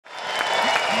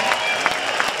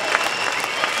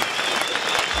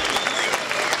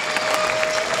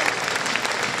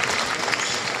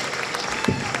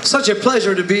such a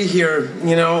pleasure to be here.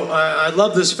 You know, I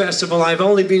love this festival. I've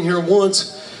only been here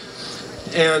once,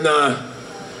 and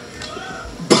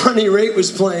Bonnie Raitt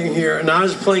was playing here, and I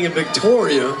was playing in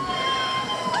Victoria.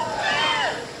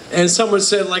 And someone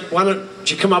said, like, why don't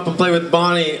you come up and play with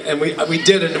Bonnie? And we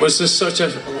did it. It was just such a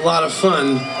lot of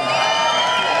fun.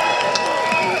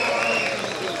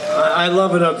 I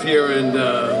love it up here, and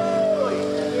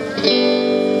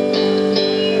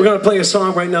we're going to play a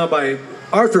song right now by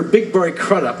Arthur Big Boy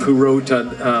Crudup, who wrote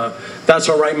That's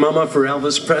All Right Mama for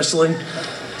Elvis Presley.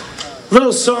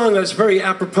 Little song that's very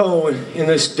apropos in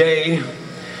this day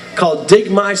called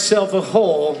Dig Myself a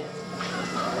Hole,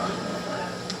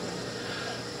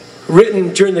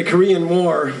 written during the Korean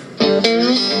War.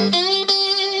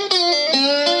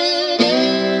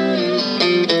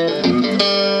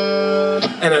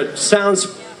 And it sounds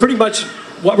pretty much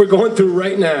what we're going through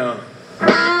right now.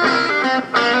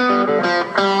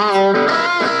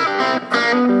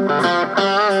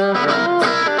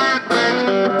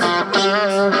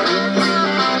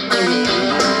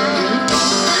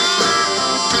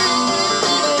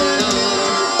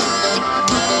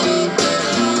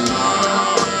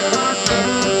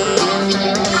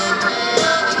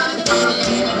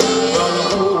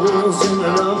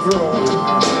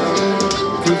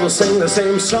 Sing the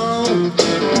same song.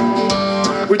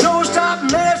 We don't stop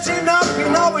messing up, you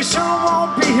know we sure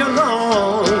won't be here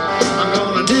long. I'm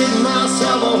gonna dig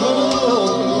myself a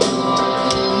hole,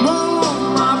 move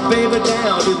my baby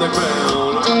down to the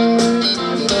ground.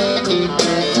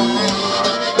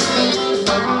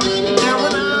 Now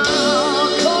when I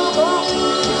come home,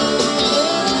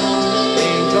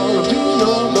 ain't gonna be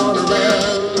no one around.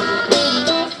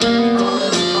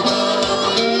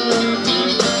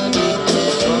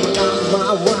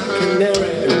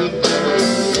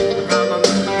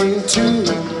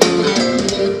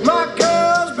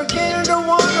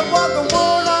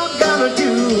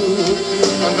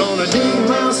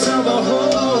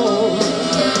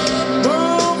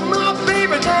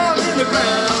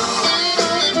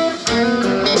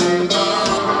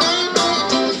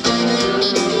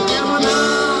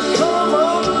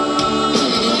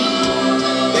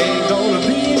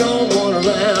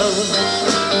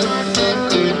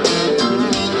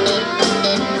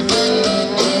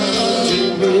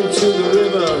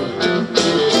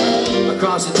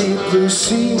 Across the deep blue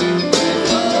sea,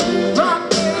 my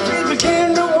baby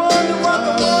began to wonder what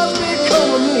the world's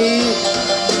become of me.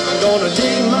 I'm gonna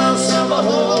dig myself a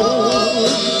hole,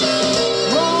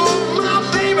 roll my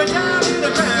baby down in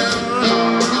the ground.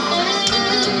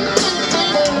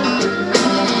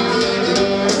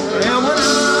 And when I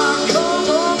come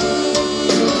home,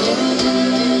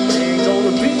 ain't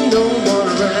gonna be no one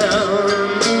around.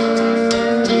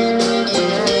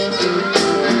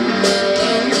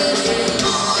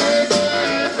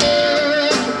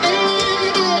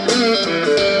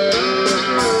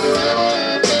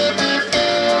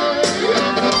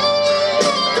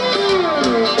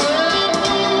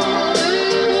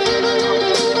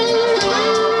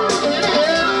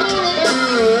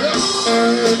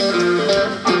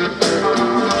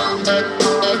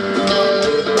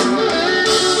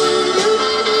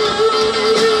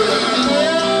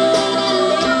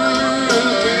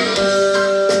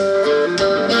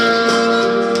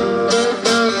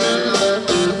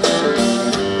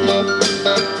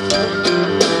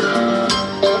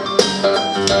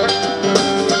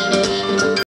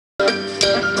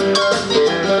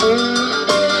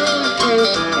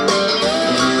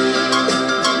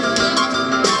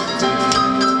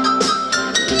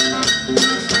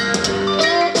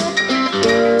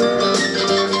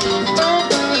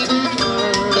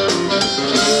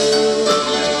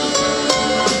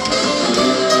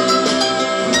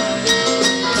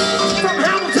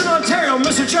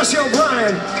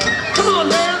 Come on,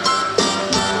 man.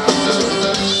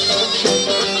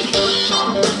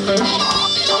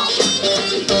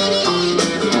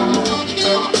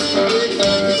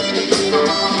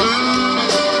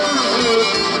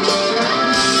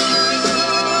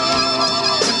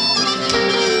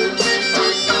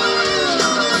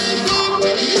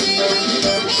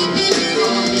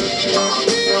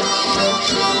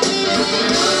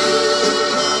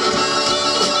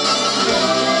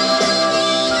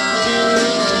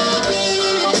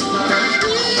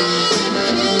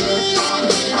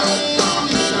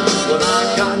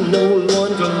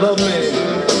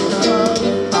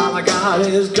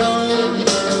 Is gone.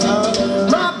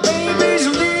 My baby's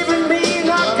leaving me, and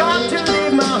I got to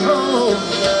leave my home.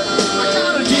 I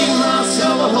gotta dig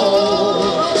myself a hole,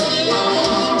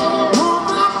 move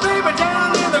my baby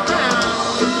down in the ground.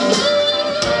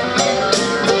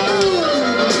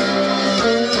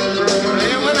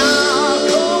 And when I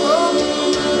come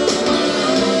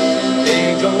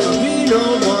gonna be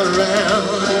no one around.